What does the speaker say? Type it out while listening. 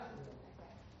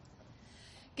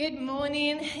Good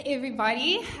morning,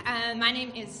 everybody. My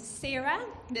name is Sarah.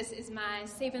 This is my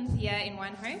 7th year in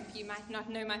One Hope. You might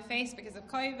not know my face because of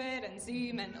COVID and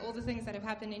Zoom and all the things that have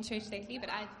happened in church lately,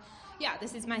 but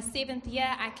this is my 7th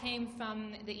year. I came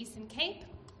from the Eastern Cape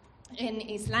in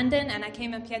East London, and I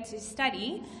came up here to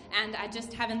study, and I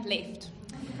just haven't left.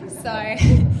 So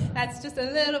that's just a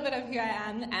little bit of who I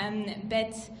am.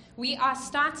 But we are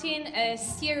starting a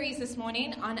series this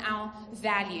morning on our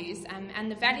values.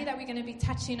 And the value that we're going to be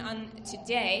touching on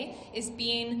today is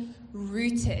being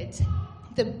rooted.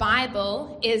 The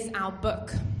Bible is our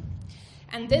book.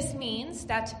 And this means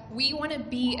that we want to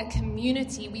be a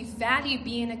community. We value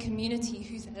being a community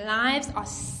whose lives are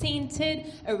centered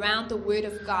around the Word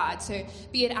of God. So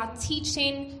be it our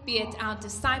teaching, be it our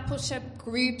discipleship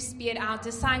groups, be it our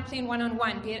discipling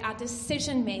one-on-one, be it our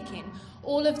decision-making,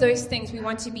 all of those things we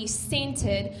want to be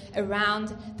centered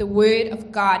around the Word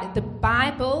of God. The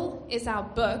Bible is our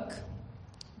book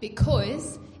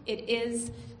because it is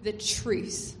the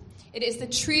truth. It is the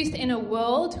truth in a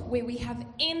world where we have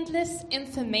endless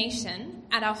information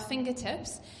at our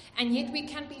fingertips, and yet we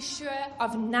can be sure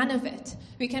of none of it.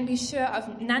 We can be sure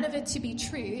of none of it to be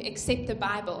true except the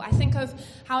Bible. I think of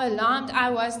how alarmed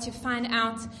I was to find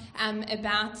out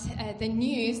about the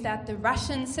news that the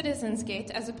Russian citizens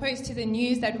get as opposed to the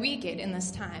news that we get in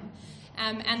this time.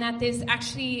 And that there's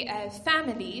actually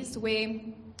families where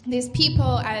there's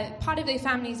people, part of their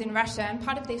families in Russia and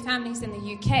part of their families in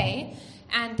the UK.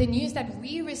 And the news that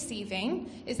we're receiving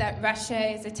is that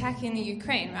Russia is attacking the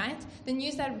Ukraine, right? The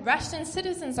news that Russian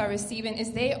citizens are receiving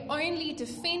is they're only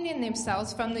defending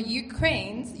themselves from the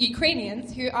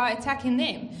Ukrainians who are attacking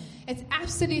them. It's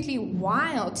absolutely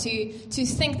wild to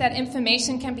think that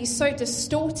information can be so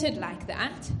distorted like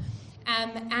that.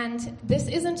 And this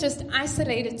isn't just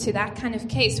isolated to that kind of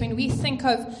case. When we think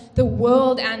of the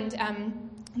world and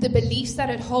the beliefs that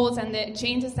it holds and the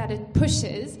agendas that it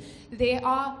pushes, there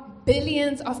are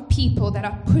billions of people that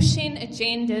are pushing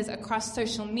agendas across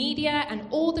social media and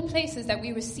all the places that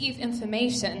we receive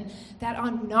information that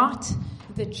are not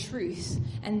the truth.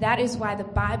 And that is why the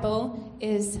Bible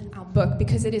is our book,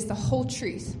 because it is the whole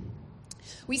truth.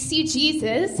 We see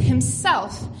Jesus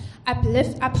himself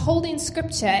upholding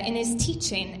Scripture in his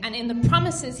teaching and in the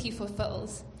promises he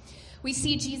fulfills. We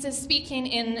see Jesus speaking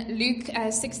in Luke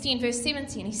 16, verse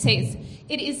 17. He says,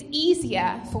 "It is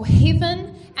easier for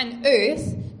heaven and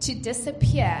earth to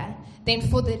disappear than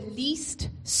for the least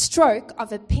stroke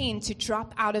of a pen to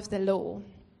drop out of the law."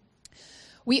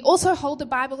 We also hold the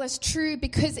Bible as true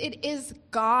because it is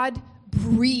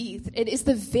God-breathed. It is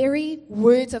the very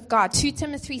words of God. 2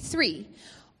 Timothy 3.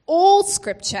 All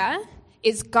Scripture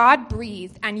is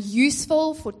God-breathed and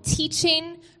useful for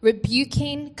teaching,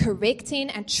 rebuking,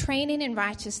 correcting, and training in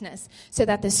righteousness, so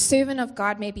that the servant of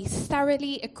God may be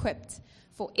thoroughly equipped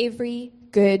for every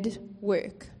good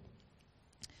work.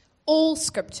 All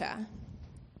Scripture.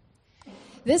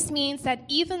 This means that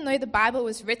even though the Bible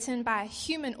was written by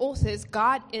human authors,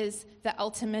 God is the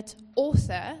ultimate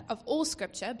author of all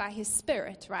Scripture by his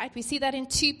Spirit, right? We see that in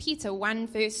 2 Peter 1,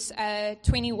 verse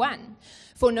 21.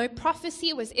 "For no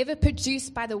prophecy was ever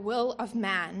produced by the will of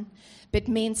man, but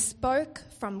men spoke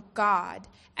from God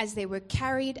as they were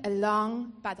carried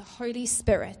along by the Holy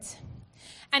Spirit."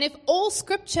 And if all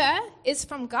Scripture is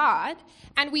from God,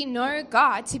 and we know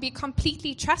God to be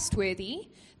completely trustworthy,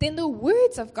 then the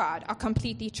words of God are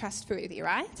completely trustworthy,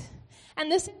 right?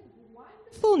 And this is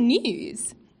wonderful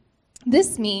news.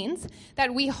 This means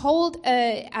that we hold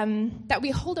a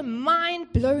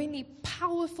mind-blowingly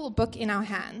powerful book in our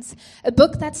hands, a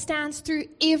book that stands through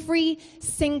every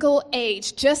single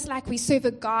age, just like we serve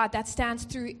a God that stands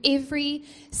through every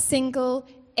single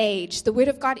age. The Word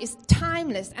of God is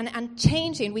timeless and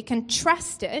unchanging. We can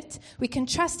trust it. We can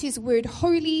trust His Word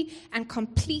wholly and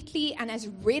completely and as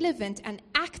relevant and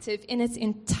active in its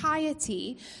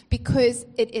entirety because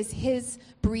it is His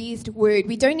breathed Word.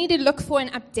 We don't need to look for an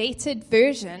updated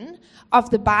version of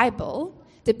the Bible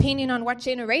depending on what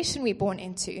generation we're born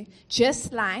into,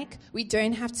 just like we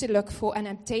don't have to look for an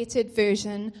updated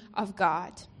version of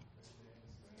God.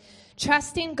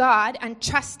 Trusting God and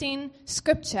trusting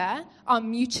Scripture are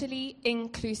mutually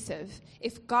inclusive.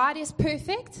 If God is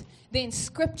perfect, then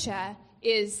Scripture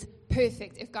is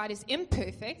perfect. If God is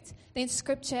imperfect, then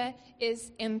Scripture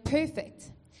is imperfect.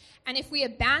 And if we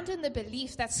abandon the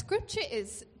belief that Scripture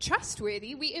is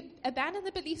trustworthy, we abandon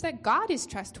the belief that God is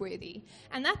trustworthy.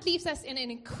 And that leaves us in an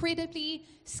incredibly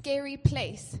scary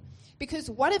place.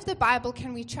 Because what of the Bible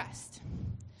can we trust?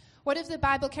 What of the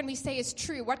Bible can we say is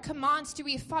true? What commands do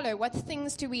we follow? What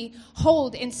things do we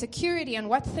hold in security, and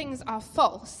what things are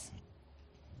false?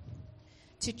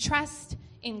 To trust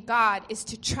in God is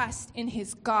to trust in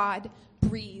His God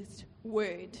breathed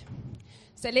word.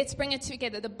 So let's bring it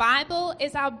together. The Bible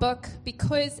is our book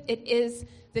because it is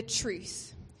the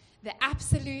truth, the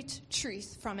absolute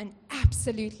truth from an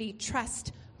absolutely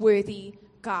trustworthy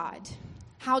God.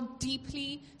 How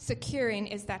deeply securing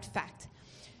is that fact?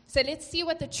 So let's see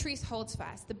what the truth holds for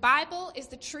us. The Bible is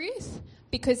the truth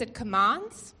because it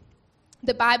commands.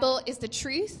 The Bible is the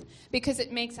truth because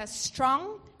it makes us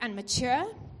strong and mature.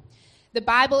 The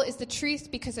Bible is the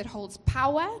truth because it holds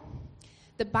power.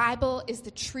 The Bible is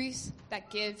the truth that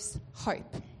gives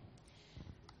hope.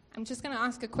 I'm just going to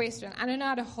ask a question. I don't know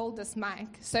how to hold this mic,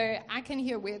 so I can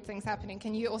hear weird things happening.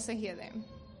 Can you also hear them?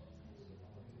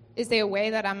 Is there a way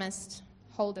that I must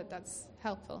hold it that's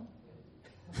helpful?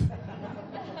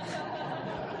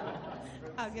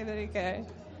 I'll give it a go.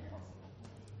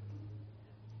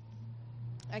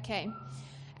 Okay.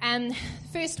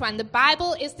 First one, the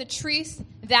Bible is the truth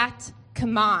that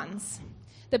commands.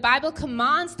 The Bible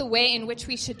commands the way in which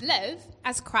we should live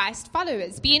as Christ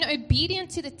followers. Being obedient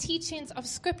to the teachings of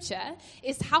Scripture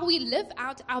is how we live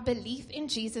out our belief in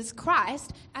Jesus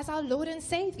Christ as our Lord and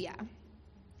Savior.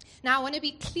 Now, I want to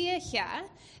be clear here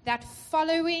that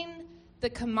following the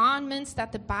commandments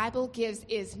that the Bible gives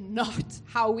is not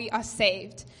how we are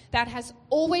saved. That has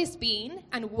always been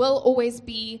and will always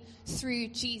be through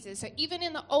Jesus. So even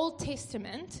in the Old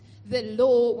Testament, the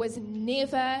law was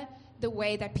never the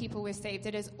way that people were saved.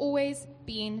 It has always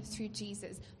been through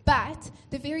Jesus. But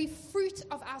the very fruit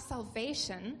of our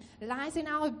salvation lies in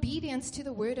our obedience to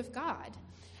the Word of God.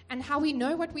 And how we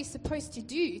know what we're supposed to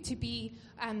do to be,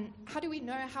 how do we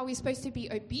know how we're supposed to be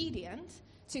obedient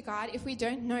to God if we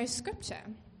don't know Scripture?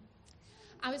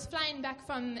 I was flying back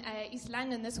from East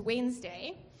London this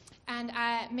Wednesday, and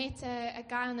I met a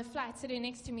guy on the flight sitting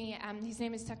next to me. His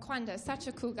name is Taekwondo, such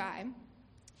a cool guy.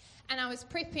 And I was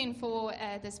prepping for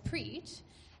this preach,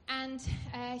 and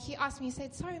he asked me, he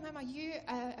said, "Sorry, Mom, are you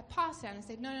a pastor?" And I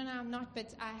said, No, I'm not,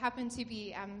 but I happen to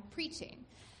be preaching.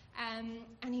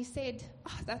 And he said,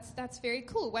 "Oh, that's very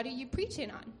cool. What are you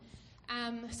preaching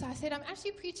on?" So I said, "I'm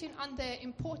actually preaching on the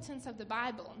importance of the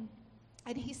Bible."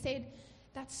 And he said,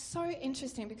 "That's so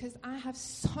interesting because I have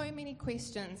so many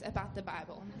questions about the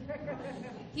Bible."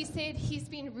 He said he's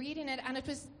been reading it, and it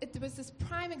was this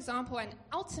prime example, and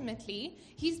ultimately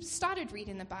he started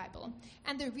reading the Bible.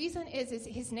 And the reason is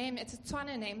his name, it's a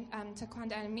Tswana name,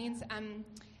 Taekwondo, and it means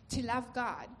to love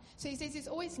God. So he says he's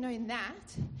always known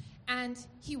that, and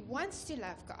he wants to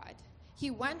love God. He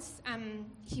wants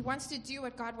to do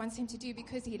what God wants him to do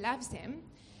because he loves him.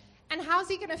 And how's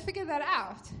he going to figure that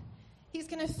out? He's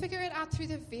going to figure it out through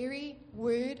the very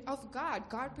Word of God.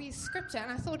 God breathes Scripture. And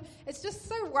I thought, it's just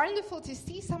so wonderful to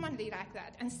see someone like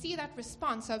that and see that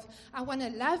response of, I want to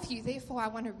love you, therefore I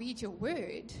want to read your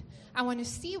Word. I want to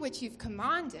see what you've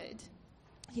commanded,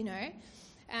 you know.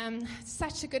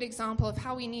 Such a good example of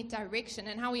how we need direction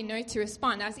and how we know to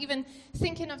respond. I was even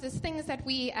thinking of the things that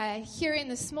we hear in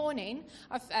this morning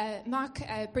of Mark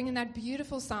bringing that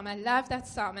beautiful psalm. I love that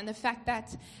psalm, and the fact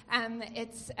that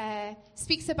it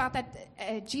speaks about that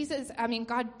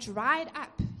God dried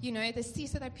up, the sea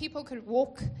so that people could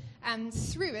walk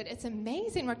through it. It's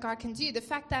amazing what God can do. The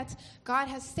fact that God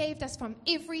has saved us from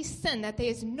every sin, that there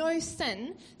is no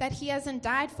sin that he hasn't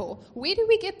died for. Where do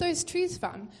we get those truths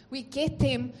from? We get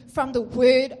them from the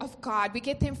Word of God. We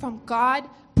get them from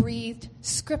God-breathed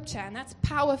Scripture, and that's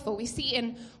powerful. We see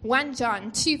in 1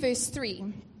 John 2 verse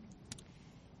 3,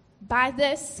 "By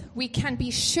this we can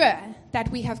be sure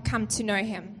that we have come to know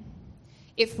him,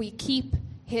 if we keep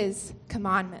his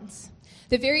commandments."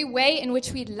 The very way in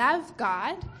which we love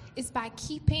God is by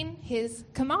keeping his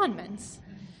commandments.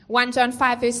 1 John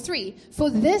 5 verse 3, "For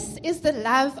this is the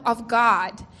love of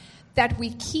God, that we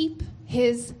keep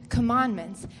his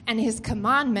commandments, and his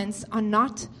commandments are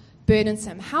not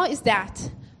burdensome." How is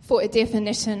that for a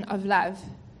definition of love?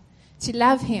 To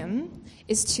love him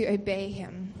is to obey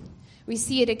him. We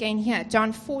see it again here,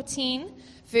 John 14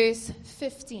 verse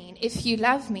 15. "If you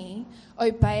love me,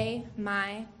 obey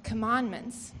my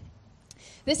commandments."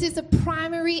 This is a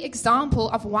primary example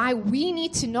of why we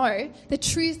need to know the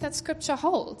truth that Scripture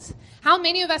holds. How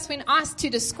many of us, when asked to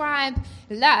describe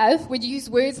love, would use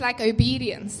words like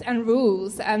obedience and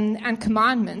rules and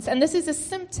commandments? And this is a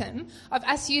symptom of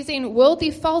us using worldly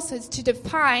falsehoods to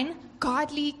define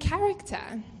godly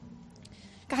character.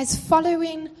 Guys,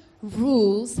 following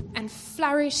rules and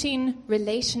flourishing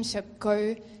relationship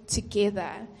go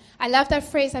together. I love that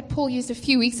phrase that Paul used a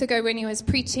few weeks ago when he was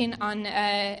preaching on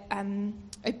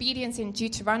obedience in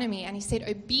Deuteronomy, and he said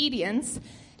obedience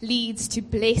leads to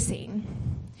blessing.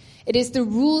 It is the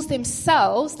rules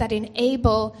themselves that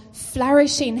enable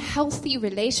flourishing, healthy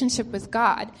relationship with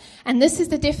God. And this is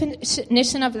the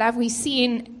definition of love we see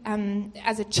in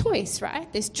as a choice,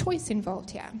 right? There's choice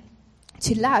involved here.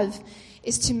 To love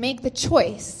is to make the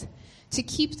choice to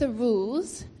keep the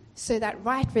rules so that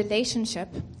right relationship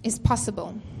is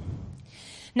possible.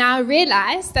 Now, I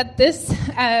realize that this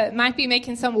might be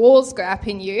making some walls go up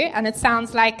in you, and it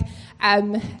sounds like a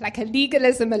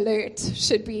legalism alert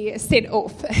should be set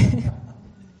off.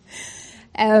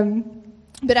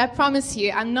 But I promise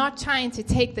you, I'm not trying to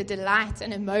take the delight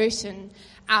and emotion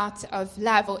out of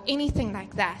love or anything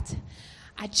like that.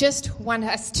 I just want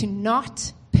us to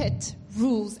not pit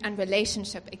rules and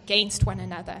relationship against one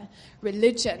another,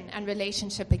 religion and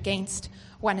relationship against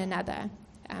one another.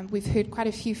 We've heard quite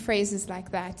a few phrases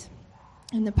like that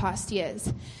in the past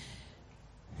years.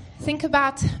 Think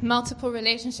about multiple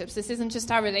relationships. This isn't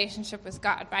just our relationship with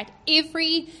God, right?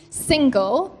 Every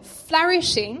single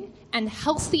flourishing and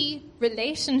healthy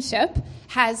relationship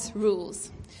has rules.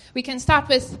 We can start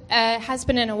with a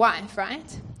husband and a wife,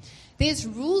 right? There's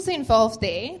rules involved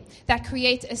there that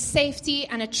create a safety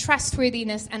and a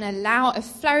trustworthiness and allow a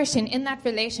flourishing in that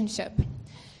relationship.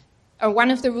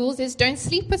 One of the rules is don't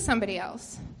sleep with somebody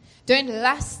else. Don't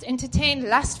entertain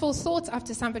lustful thoughts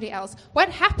after somebody else. What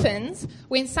happens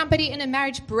when somebody in a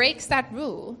marriage breaks that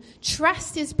rule?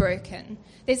 Trust is broken.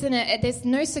 There's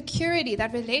no security.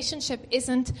 That relationship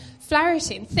isn't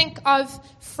flourishing. Think of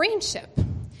friendship.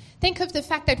 Think of the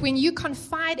fact that when you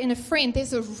confide in a friend,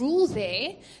 there's a rule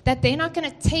there that they're not going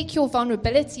to take your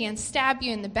vulnerability and stab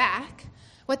you in the back.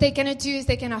 What they're going to do is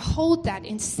they're going to hold that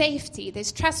in safety.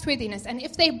 There's trustworthiness. And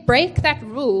if they break that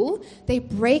rule, they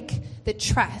break the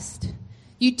trust.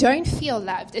 You don't feel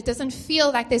loved. It doesn't feel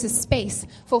like there's a space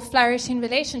for flourishing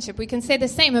relationship. We can say the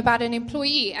same about an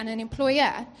employee and an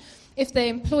employer. If the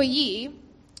employee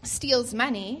steals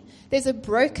money, there's a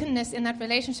brokenness in that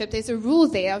relationship. There's a rule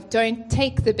there of don't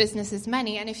take the business's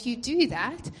money. And if you do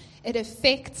that, it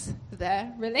affects the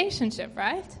relationship,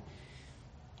 right?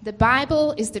 The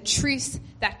Bible is the truth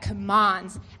that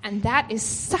commands, and that is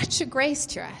such a grace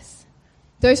to us.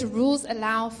 Those rules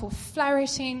allow for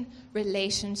flourishing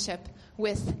relationship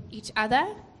with each other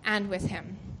and with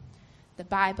Him. The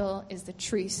Bible is the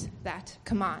truth that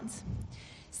commands.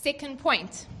 Second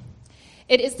point,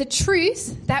 it is the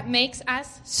truth that makes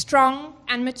us strong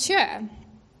and mature.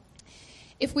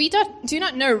 If we do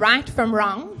not know right from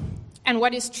wrong, and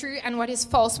what is true and what is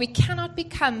false, we cannot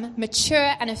become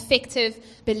mature and effective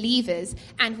believers.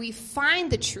 And we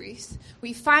find the truth,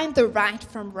 we find the right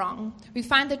from wrong, we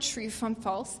find the true from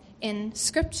false in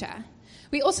Scripture.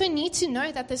 We also need to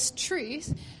know that this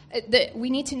truth, we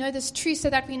need to know this truth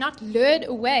so that we're not lured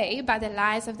away by the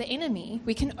lies of the enemy.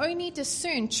 We can only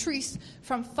discern truth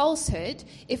from falsehood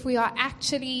if we are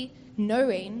actually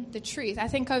knowing the truth. I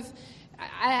think of,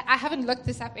 I haven't looked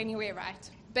this up anywhere, right?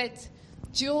 But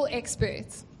jewel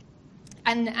experts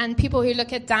and people who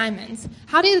look at diamonds,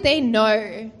 how do they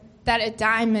know that a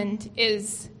diamond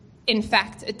is, in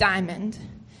fact, a diamond?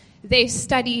 They've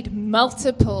studied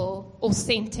multiple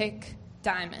authentic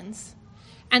diamonds.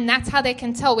 And that's how they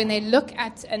can tell when they look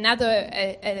at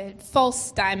a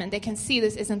false diamond, they can see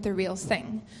this isn't the real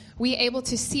thing. We're able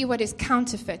to see what is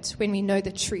counterfeit when we know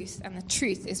the truth, and the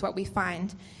truth is what we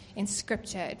find in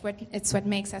Scripture. It's what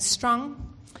makes us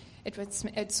strong.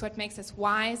 It's what makes us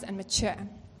wise and mature.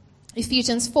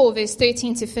 Ephesians 4, verse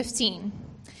 13 to 15.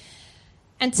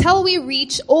 Until we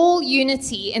reach all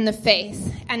unity in the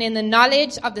faith and in the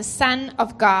knowledge of the Son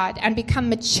of God and become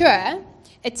mature,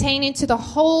 attaining to the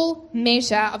whole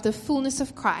measure of the fullness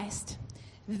of Christ,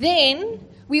 then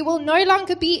we will no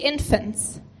longer be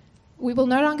infants. We will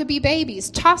no longer be babies,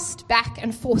 tossed back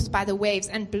and forth by the waves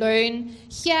and blown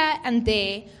here and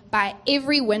there by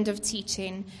every wind of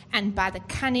teaching and by the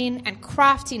cunning and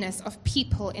craftiness of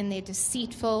people in their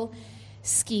deceitful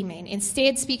scheming.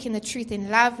 Instead, speaking the truth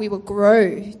in love, we will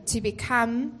grow to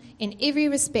become, in every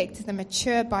respect, the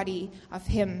mature body of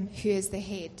Him who is the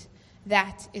head.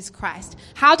 That is Christ.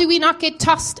 How do we not get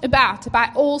tossed about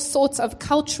by all sorts of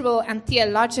cultural and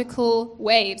theological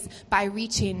waves? By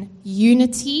reaching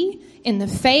unity in the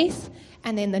faith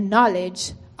and in the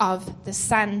knowledge of the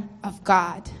Son of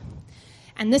God.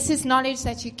 And this is knowledge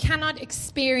that you cannot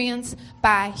experience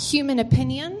by human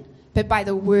opinion, but by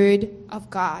the Word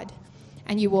of God.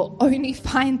 And you will only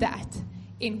find that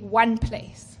in one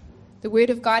place. The Word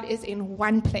of God is in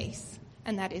one place,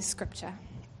 and that is Scripture.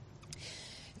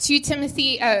 2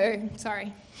 Timothy,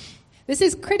 this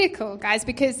is critical, guys,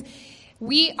 because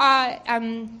we are,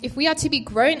 if we are to be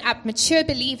grown up, mature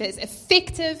believers,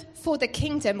 effective for the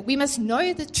kingdom, we must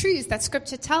know the truths that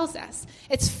Scripture tells us.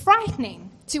 It's frightening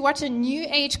to watch a new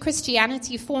age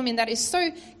Christianity forming that is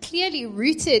so clearly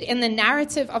rooted in the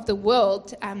narrative of the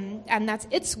world, and that's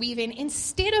its weaving,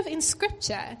 instead of in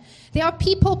Scripture. There are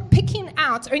people picking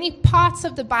out only parts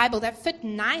of the Bible that fit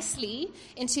nicely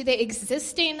into their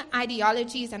existing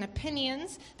ideologies and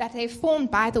opinions that they've formed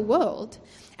by the world.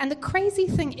 And the crazy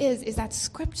thing is that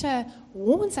Scripture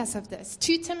warns us of this.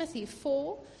 2 Timothy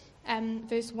 4,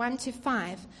 verse 1 to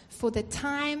 5, "For the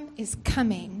time is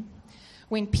coming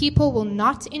when people will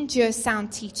not endure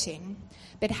sound teaching,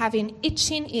 but having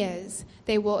itching ears,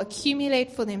 they will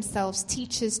accumulate for themselves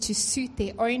teachers to suit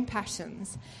their own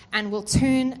passions, and will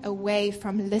turn away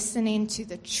from listening to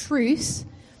the truth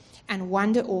and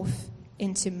wander off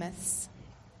into myths."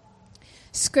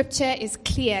 Scripture is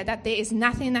clear that there is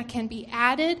nothing that can be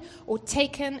added or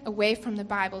taken away from the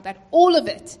Bible, that all of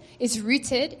it is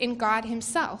rooted in God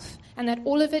Himself, and that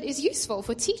all of it is useful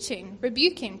for teaching,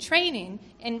 rebuking, training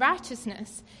in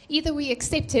righteousness. Either we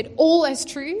accept it all as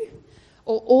true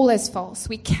or all as false.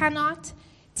 We cannot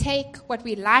take what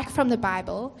we like from the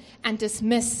Bible and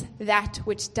dismiss that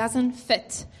which doesn't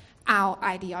fit our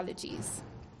ideologies.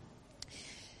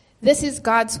 This is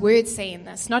God's word saying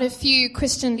this, not a few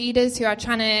Christian leaders who are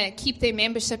trying to keep their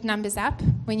membership numbers up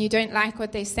when you don't like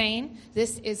what they're saying.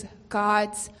 This is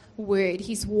God's word.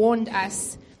 He's warned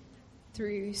us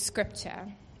through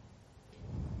Scripture.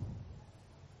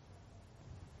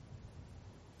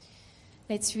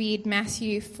 Let's read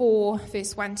Matthew 4,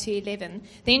 verse 1 to 11.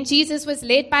 "Then Jesus was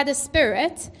led by the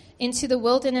Spirit into the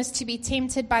wilderness to be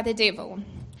tempted by the devil.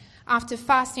 After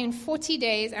fasting 40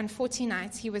 days and 40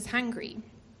 nights, he was hungry.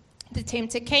 The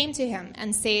tempter came to him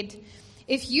and said,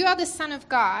 'If you are the Son of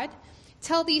God,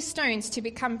 tell these stones to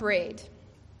become bread.'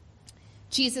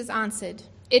 Jesus answered,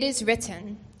 'It is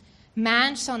written,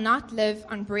 man shall not live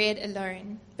on bread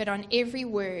alone, but on every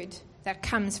word that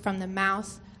comes from the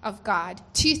mouth of God.'"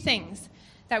 Two things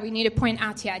that we need to point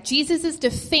out here. Jesus'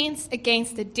 defense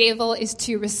against the devil is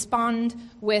to respond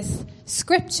with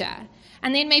Scripture.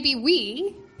 And then maybe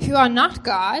we, who are not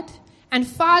God, and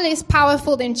far less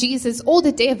powerful than Jesus or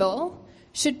the devil,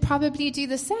 should probably do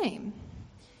the same.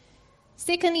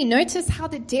 Secondly, notice how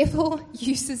the devil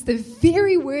uses the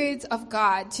very words of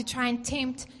God to try and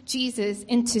tempt Jesus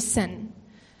into sin.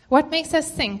 What makes us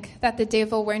think that the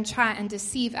devil won't try and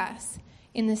deceive us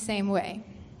in the same way?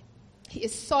 He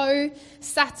is so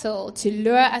subtle to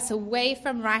lure us away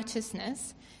from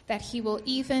righteousness that he will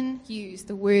even use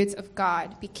the words of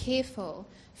God. Be careful,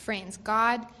 friends.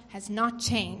 God has not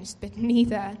changed, but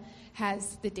neither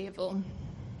has the devil.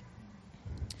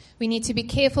 We need to be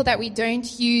careful that we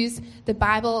don't use the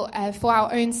Bible for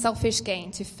our own selfish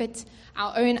gain, to fit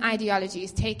our own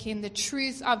ideologies, taking the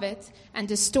truths of it and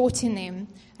distorting them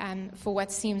for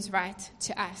what seems right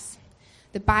to us.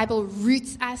 The Bible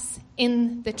roots us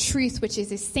in the truth, which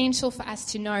is essential for us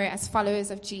to know as followers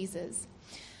of Jesus.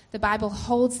 The Bible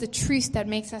holds the truth that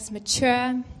makes us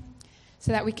mature,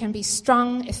 so that we can be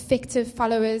strong, effective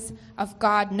followers of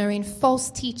God, knowing false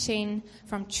teaching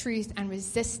from truth and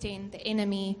resisting the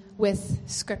enemy with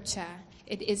Scripture.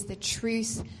 It is the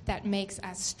truth that makes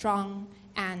us strong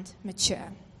and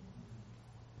mature.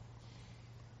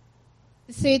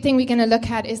 The third thing we're going to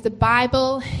look at is the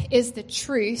Bible is the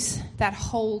truth that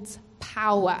holds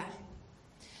power.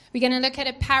 We're going to look at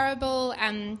a parable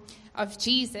of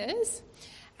Jesus.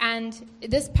 And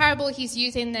this parable, he's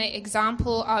using the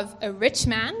example of a rich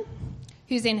man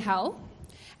who's in hell,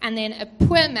 and then a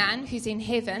poor man who's in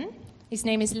heaven. His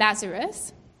name is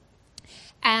Lazarus.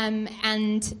 And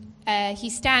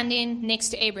he's standing next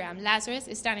to Abraham. Lazarus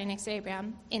is standing next to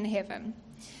Abraham in heaven.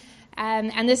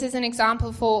 And this is an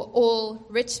example for all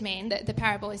rich men, the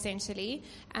parable essentially,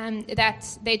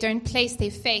 that they don't place their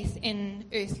faith in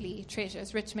earthly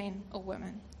treasures, rich men or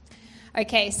women.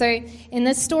 Okay, so in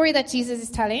this story that Jesus is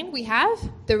telling, we have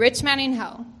the rich man in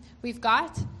hell. We've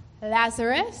got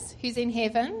Lazarus, who's in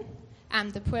heaven,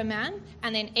 the poor man,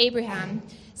 and then Abraham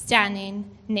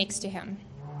standing next to him.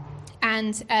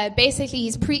 And basically,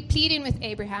 he's pleading with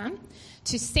Abraham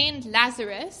to send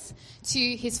Lazarus to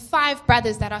his 5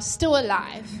 brothers that are still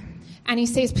alive. And he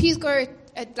says, please go,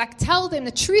 tell them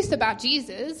the truth about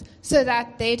Jesus so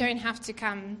that they don't have to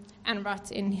come and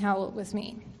rot in hell with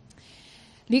me.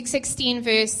 Luke 16,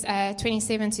 verse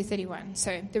 27 to 31.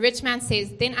 So the rich man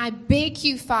says, "Then I beg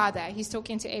you, Father," he's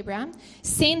talking to Abraham,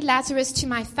 "send Lazarus to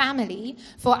my family,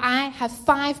 for I have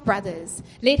 5 brothers.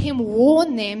 Let him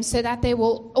warn them so that they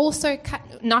will also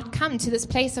not come to this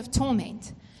place of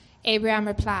torment." Abraham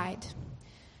replied,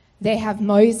 "They have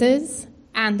Moses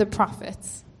and the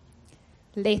prophets.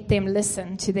 Let them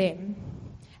listen to them."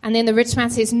 And then the rich man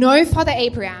says, "No, Father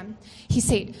Abraham, He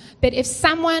said, but if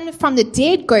someone from the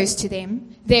dead goes to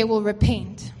them, they will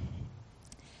repent.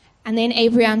 And then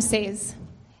Abraham says,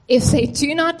 if they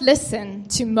do not listen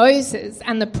to Moses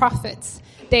and the prophets,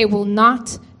 they will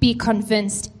not be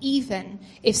convinced even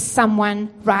if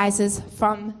someone rises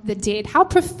from the dead. How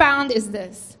profound is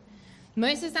this?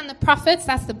 Moses and the prophets,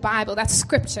 that's the Bible, that's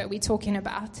scripture we're talking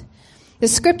about. The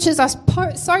scriptures are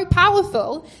so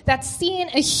powerful that seeing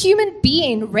a human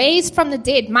being raised from the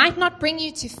dead might not bring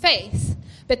you to faith,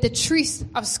 but the truth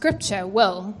of scripture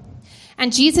will.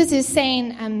 And Jesus is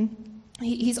saying,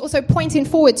 he's also pointing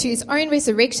forward to his own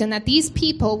resurrection, that these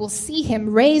people will see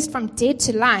him raised from dead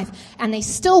to life, and they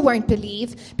still won't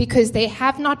believe because they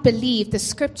have not believed the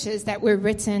scriptures that were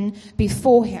written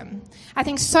before him. I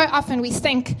think so often we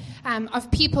think of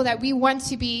people that we want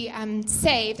to be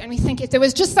saved, and we think if there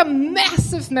was just some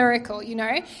massive miracle,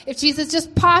 if Jesus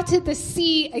just parted the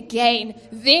sea again,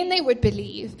 then they would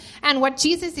believe. And what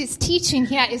Jesus is teaching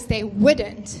here is they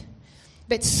wouldn't.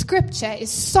 But scripture is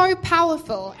so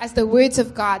powerful as the words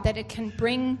of God that it can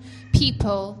bring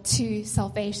people to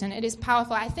salvation. It is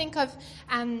powerful. I think of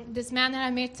this man that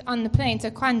I met on the plane,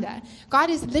 Takwanda. God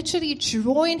is literally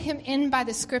drawing him in by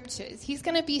the scriptures. He's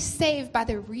going to be saved by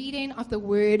the reading of the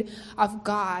word of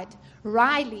God.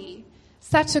 Riley,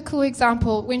 such a cool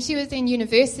example. When she was in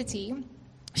university,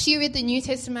 she read the New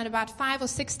Testament about 5 or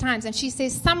 6 times, and she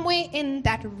says somewhere in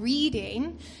that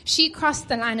reading, she crossed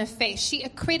the line of faith. She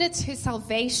accredits her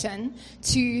salvation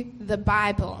to the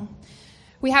Bible.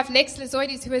 We have Lex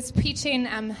Lazoidis, who was preaching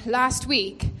last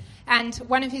week, and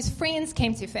one of his friends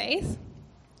came to faith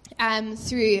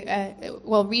through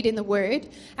reading the Word,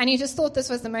 and he just thought this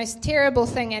was the most terrible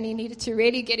thing, and he needed to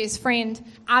really get his friend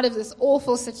out of this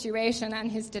awful situation and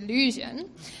his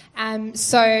delusion.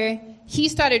 So he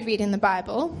started reading the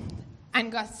Bible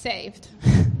and got saved.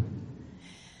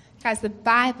 Guys, the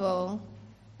Bible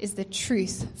is the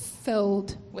truth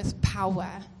filled with power.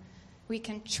 We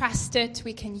can trust it,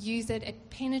 we can use it, it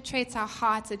penetrates our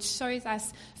hearts, it shows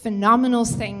us phenomenal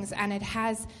things, and it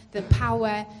has the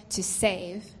power to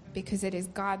save because it is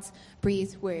God's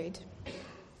breathed word.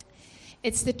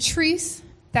 It's the truth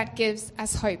that gives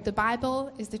us hope. The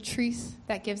Bible is the truth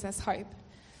that gives us hope.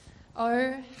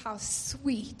 Oh, how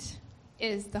sweet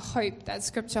is the hope that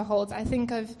Scripture holds. I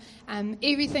think of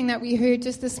everything that we heard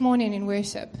just this morning in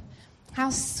worship. How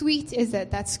sweet is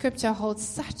it that Scripture holds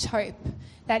such hope,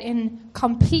 that in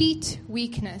complete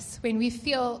weakness, when we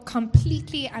feel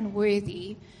completely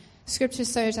unworthy, Scripture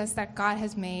shows us that God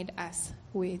has made us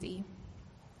worthy.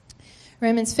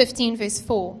 Romans 15, verse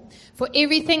 4. For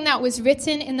everything that was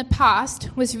written in the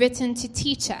past was written to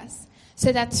teach us,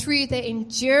 so that through the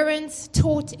endurance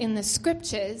taught in the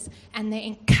Scriptures and the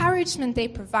encouragement they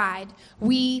provide,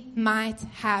 we might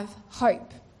have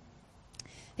hope.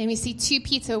 Then we see 2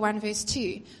 Peter 1 verse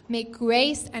 2. May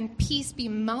grace and peace be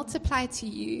multiplied to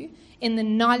you in the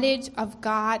knowledge of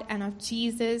God and of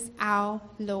Jesus our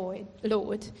Lord.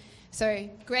 So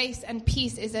grace and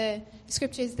peace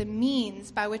Scripture is the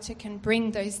means by which it can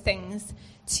bring those things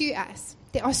to us.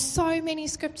 There are so many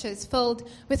scriptures filled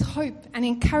with hope and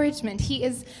encouragement. He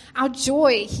is our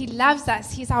joy. He loves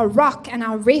us. He's our rock and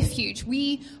our refuge.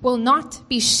 We will not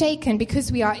be shaken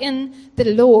because we are in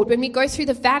the Lord. When we go through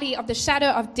the valley of the shadow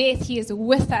of death, He is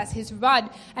with us. His rod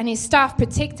and His staff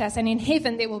protect us. And in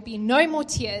heaven, there will be no more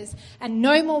tears and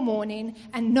no more mourning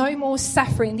and no more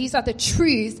suffering. These are the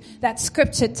truths that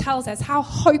Scripture tells us. How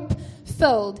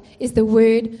hope-filled is the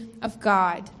Word of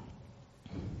God.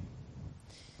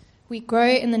 We grow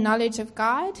in the knowledge of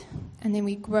God, and then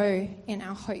we grow in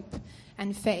our hope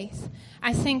and faith.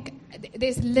 I think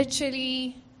there's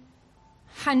literally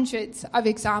hundreds of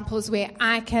examples where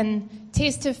I can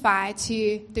testify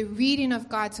to the reading of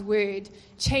God's word,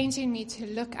 changing me to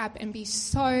look up and be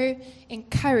so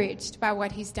encouraged by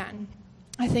what He's done.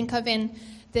 I think of in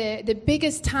the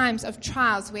biggest times of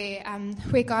trials where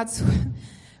God's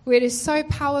word is so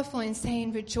powerful in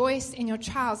saying, rejoice in your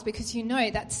trials, because you know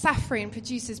that suffering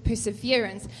produces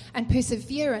perseverance, and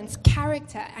perseverance,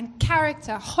 character, and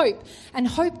character, hope. And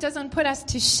hope doesn't put us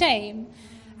to shame.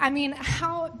 I mean,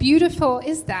 how beautiful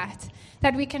is that?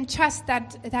 That we can trust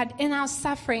that in our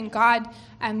suffering, God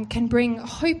can bring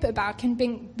hope about, can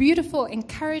bring beautiful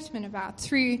encouragement about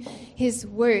through His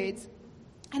words.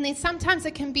 And then sometimes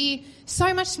it can be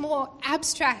so much more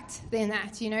abstract than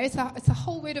that, you know. It's a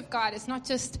whole word of God. It's not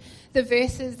just the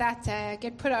verses that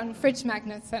get put on fridge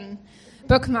magnets and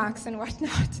bookmarks and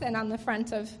whatnot and on the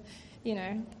front of,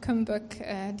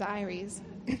 Kumbook diaries.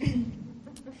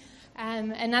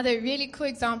 Another really cool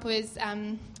example is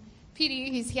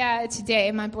Petey, who's here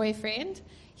today, my boyfriend.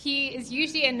 He is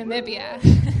usually in Namibia.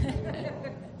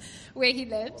 where he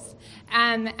lives,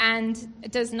 and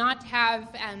does not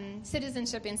have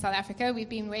citizenship in South Africa. We've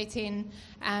been waiting,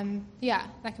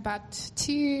 like about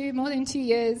more than 2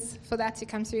 years for that to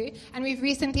come through. And we've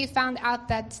recently found out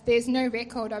that there's no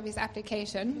record of his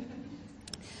application,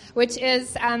 which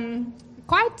is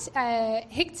quite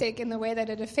hectic in the way that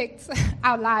it affects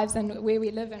our lives and where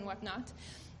we live and whatnot.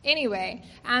 Anyway,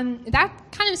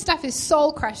 that kind of stuff is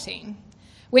soul-crushing.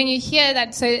 When you hear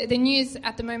that, so the news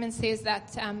at the moment says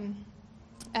that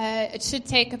it should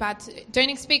take don't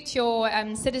expect your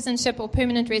citizenship or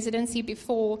permanent residency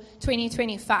before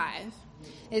 2025.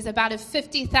 There's about a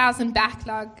 50,000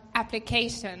 backlog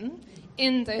application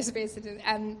in those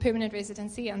permanent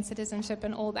residency and citizenship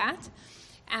and all that.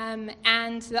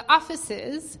 And the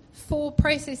offices for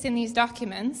processing these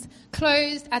documents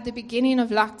closed at the beginning of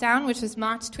lockdown, which was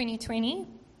March 2020,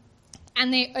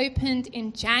 and they opened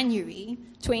in January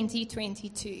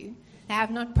 2022. They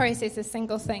have not processed a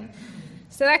single thing.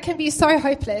 So that can be so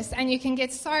hopeless, and you can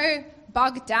get so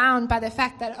bogged down by the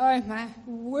fact that, oh my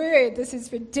word, this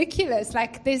is ridiculous.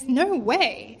 Like, there's no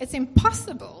way. It's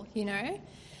impossible, you know.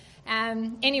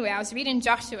 Anyway, I was reading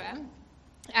Joshua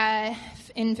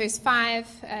in verse 5,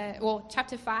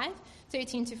 chapter 5,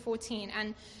 13 to 14.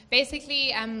 And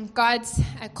basically, God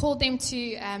called them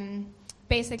to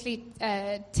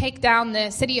take down the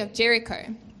city of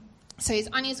Jericho. So he's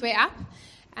on his way up,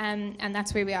 and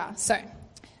that's where we are. So,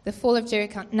 the fall of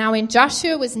Jericho. Now, when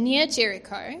Joshua was near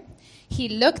Jericho, he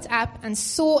looked up and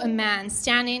saw a man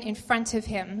standing in front of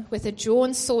him with a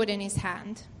drawn sword in his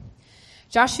hand.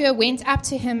 Joshua went up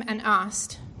to him and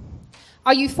asked,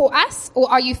 "Are you for us or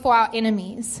are you for our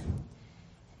enemies?"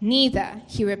 "Neither,"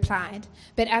 he replied,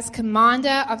 "but as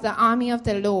commander of the army of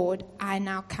the Lord, I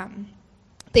now come."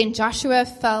 Then Joshua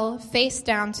fell face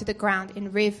down to the ground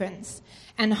in reverence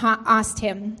and asked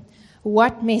him,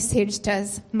 "What message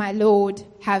does my Lord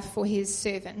have for his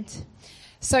servant?"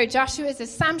 So Joshua's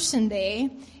assumption there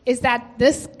is that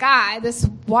this guy, this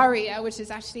warrior, which is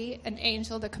actually an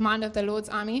angel, the commander of the Lord's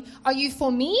army, are you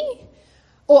for me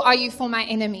or are you for my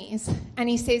enemies? And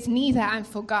he says, neither, I'm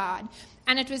for God.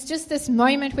 And it was just this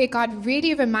moment where God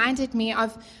really reminded me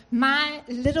of my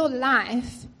little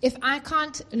life. If I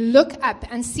can't look up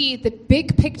and see the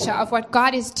big picture of what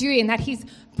God is doing, that he's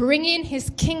bringing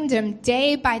his kingdom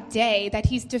day by day, that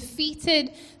he's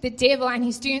defeated the devil and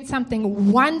he's doing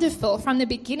something wonderful from the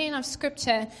beginning of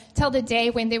Scripture till the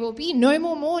day when there will be no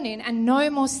more mourning and no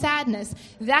more sadness.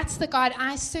 That's the God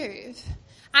I serve.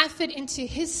 I fit into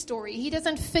his story. He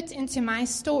doesn't fit into my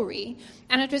story.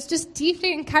 And it was just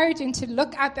deeply encouraging to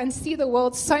look up and see the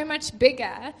world so much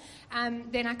bigger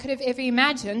than I could have ever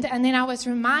imagined. And then I was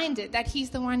reminded that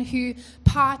he's the one who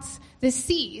parts the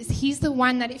seas. He's the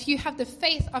one that if you have the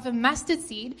faith of a mustard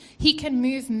seed, he can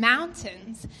move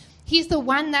mountains. He's the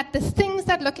one that the things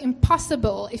that look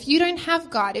impossible, if you don't have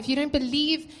God, if you don't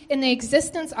believe in the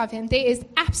existence of him, there is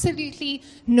absolutely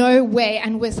no way.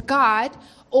 And with God,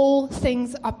 all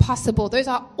things are possible. Those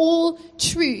are all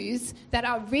truths that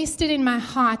are rested in my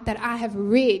heart that I have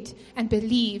read and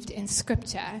believed in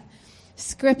Scripture.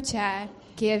 Scripture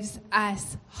gives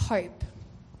us hope.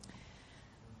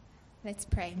 Let's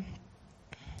pray.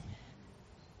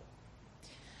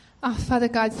 Oh, Father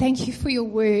God, thank you for your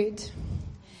word.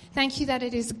 Thank you that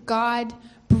it is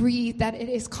God-breathed, that it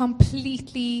is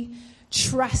completely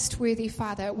trustworthy,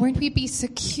 Father. Won't we be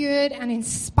secured and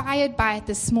inspired by it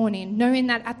this morning, knowing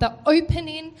that at the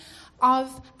opening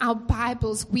of our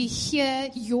Bibles, we hear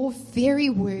your very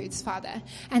words, Father.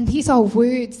 And these are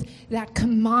words that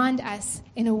command us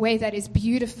in a way that is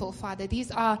beautiful, Father. These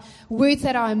are words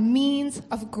that are a means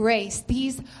of grace.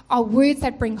 These are words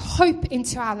that bring hope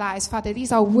into our lives, Father.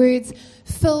 These are words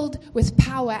filled with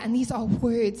power, and these are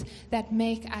words that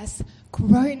make us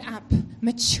grown up,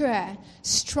 mature,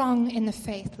 strong in the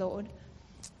faith, Lord.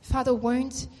 Father,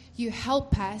 won't you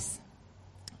help us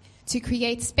to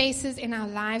create spaces in our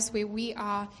lives where we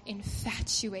are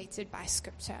infatuated by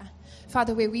Scripture.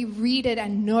 Father, where we read it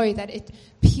and know that it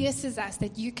pierces us,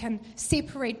 that you can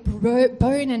separate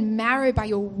bone and marrow by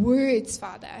your words,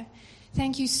 Father.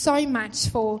 Thank you so much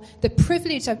for the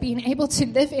privilege of being able to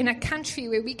live in a country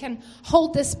where we can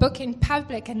hold this book in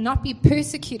public and not be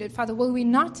persecuted. Father, will we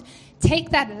not take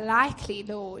that lightly,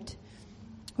 Lord?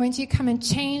 Won't you come and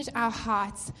change our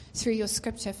hearts through your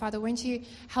Scripture, Father? Won't you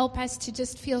help us to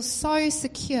just feel so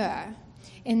secure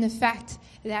in the fact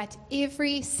that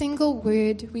every single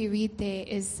word we read there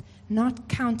is not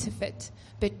counterfeit,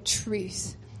 but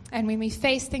truth. And when we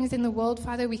face things in the world,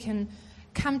 Father, we can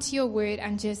come to your word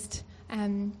and just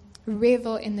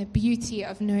revel in the beauty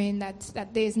of knowing that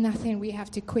there's nothing we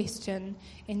have to question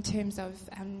in terms of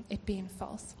it being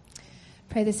false.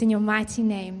 Pray this in your mighty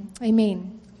name.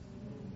 Amen.